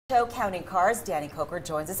Show Counting Cars. Danny Koker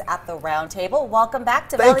joins us at the round table. Welcome back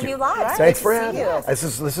to Valley View Live. Right. Thanks for having us.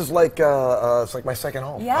 This is like it's like my second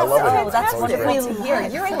home. Yes. I love it. Oh, that's wonderful to hear.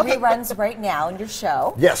 Great. You're in reruns right now in your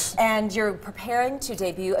show. Yes. And you're preparing to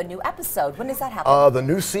debut a new episode. When does that happen? The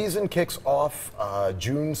new season kicks off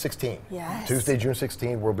June 16th. Yes. Tuesday, June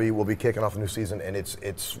 16th. We'll be kicking off a new season, and it's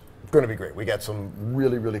going to be great. We got some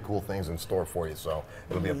really cool things in store for you, so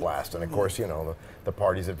it'll be a blast. And of course, you know, the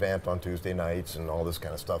parties at Vamp on Tuesday nights and all this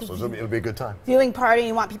kind of stuff. So it'll be a good time. Viewing party,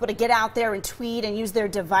 you want people to get out there and tweet and use their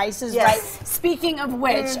devices, yes. right? Speaking of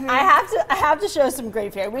which, I have to show some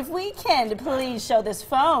great fear. If we can, please show this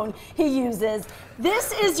phone he uses.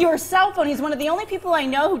 This is your cell phone. He's one of the only people I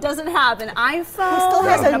know who doesn't have an iPhone. He still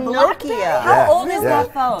has a Nokia. How old is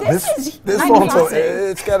that phone? This phone,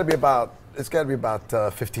 it's got to be about. It's got to be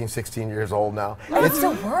about 15, 16 years old now. Oh, it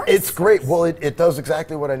still works? It's great. Well, it does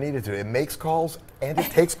exactly what I need it to. It makes calls and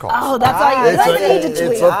it takes calls. Oh, that's all you need to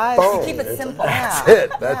tweet. It's a phone. Keep it simple. That's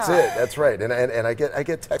it. That's it. That's right. And I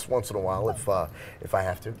get text once in a while if I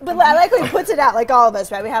have to. But I like when he puts it out, like all of us,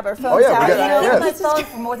 right? We have our phones out. I've had my phone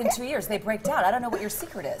for more than 2 years. They break down. I don't know what your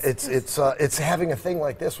secret is. It's having a thing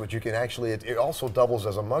like this, which you can actually. It also doubles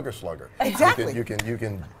as a mugger slugger. Exactly. You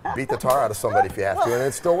can beat the tar out of somebody if you have to, and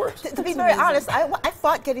it still works. To be very honest, I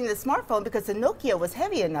fought getting the smartphone because the Nokia was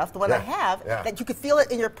heavy enough, the one I have, that you could feel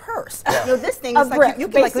it in your purse. You know, this thing is like you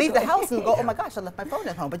can like leave the house and go, oh my gosh, I left my phone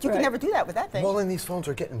at home. But you can never do that with that thing. Well, and these phones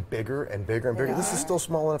are getting bigger and bigger and bigger. This is still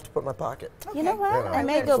small enough to put in my pocket. Okay. You know what? I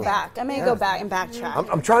may go back. I may go back and backtrack.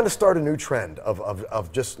 I'm trying to start a new trend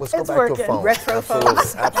of just let's go back to a phone. Retro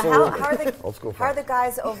phones. Absolutely. How are the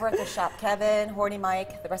guys over at the shop? Kevin, Horny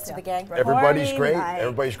Mike, the rest of the gang? Everybody's great.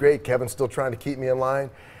 Everybody's great. Kevin's still trying to keep me in line.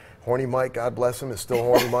 Horny Mike, God bless him, is still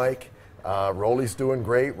Horny Mike. Rolly's doing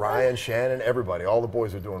great. Ryan, Shannon, everybody. All the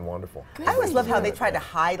boys are doing wonderful. I always love how they try to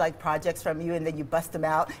hide like projects from you, and then you bust them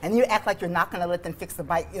out, and you act like you're not going to let them fix the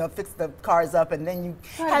bike, fix the cars up, and then you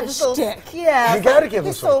have this little shtick. Yeah, you got to give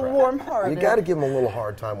them some so credit. warm-hearted. You got to give them a little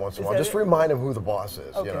hard time once in a while. Just remind them who the boss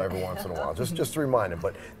is. Okay. Every once in a while. Just to remind them.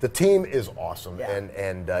 But the team is awesome,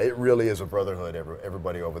 and it really is a brotherhood.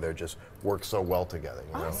 Everybody over there just works so well together.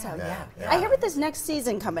 Awesome. Yeah. I hear with this next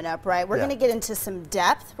season coming up, right? We're going to get into some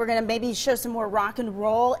depth. We're going to maybe show some more rock and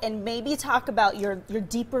roll, and maybe talk about your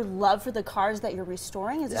deeper love for the cars that you're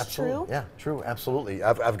restoring. Is this true? Yeah, true. Absolutely.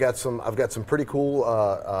 I've got some pretty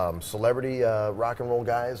cool celebrity rock and roll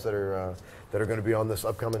guys that are going to be on this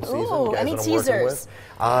upcoming season. Ooh, guys any that I'm working teasers?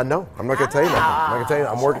 with. No, I'm not going to tell you nothing. I'm not going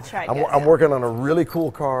to tell you. I'm working on a really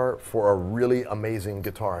cool car for a really amazing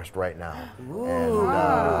guitarist right now. Ooh.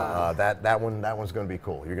 And that one's going to be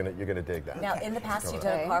cool. You're gonna dig that. Now, in the past, you've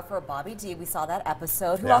done a car for Bobby D. We saw that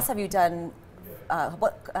episode. Who else have you done?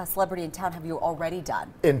 What celebrity in town have you already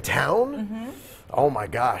done? In town? Oh my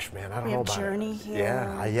gosh, man! I don't know about Journey here.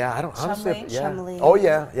 Yeah. I don't honestly. Chumley. Oh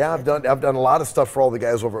yeah. I've done a lot of stuff for all the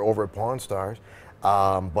guys over at Pawn Stars.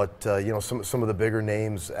 But some of the bigger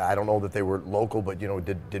names, I don't know that they were local, but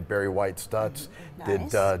did Barry White Stutz, did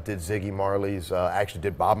Ziggy Marley's, actually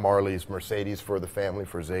did Bob Marley's Mercedes for the family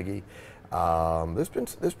for Ziggy.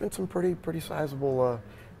 There's been some pretty sizable.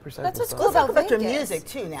 That's what's stuff. cool about your music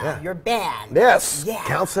too now. Your band. Yes. Yeah.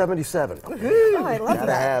 Count 77. Oh, I love Gotta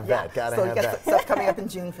that. have that. Gotta so have you got that. stuff coming up in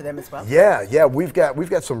June for them as well. Yeah. We've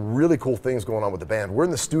got some really cool things going on with the band. We're in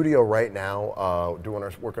the studio right now,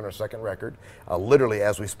 working our second record. Literally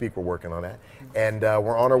as we speak, we're working on that, and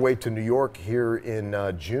we're on our way to New York here in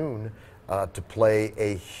June. To play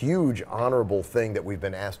a huge honorable thing that we've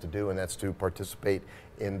been asked to do, and that's to participate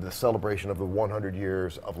in the celebration of the 100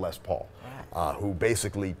 years of Les Paul, who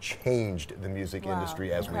basically changed the music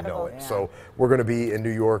industry as we know it. Yeah. So we're going to be in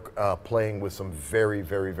New York playing with some very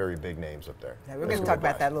big names up there. Yeah, we're going to talk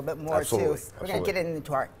about that a little bit more too. We're going to get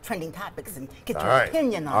into our trending topics and get your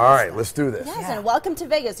opinion on it. All right, let's do this. Yes, and welcome to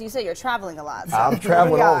Vegas. You say you're traveling a lot. So I'm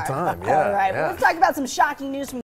traveling all the time. Yeah. All right, we're going to talk about some shocking news from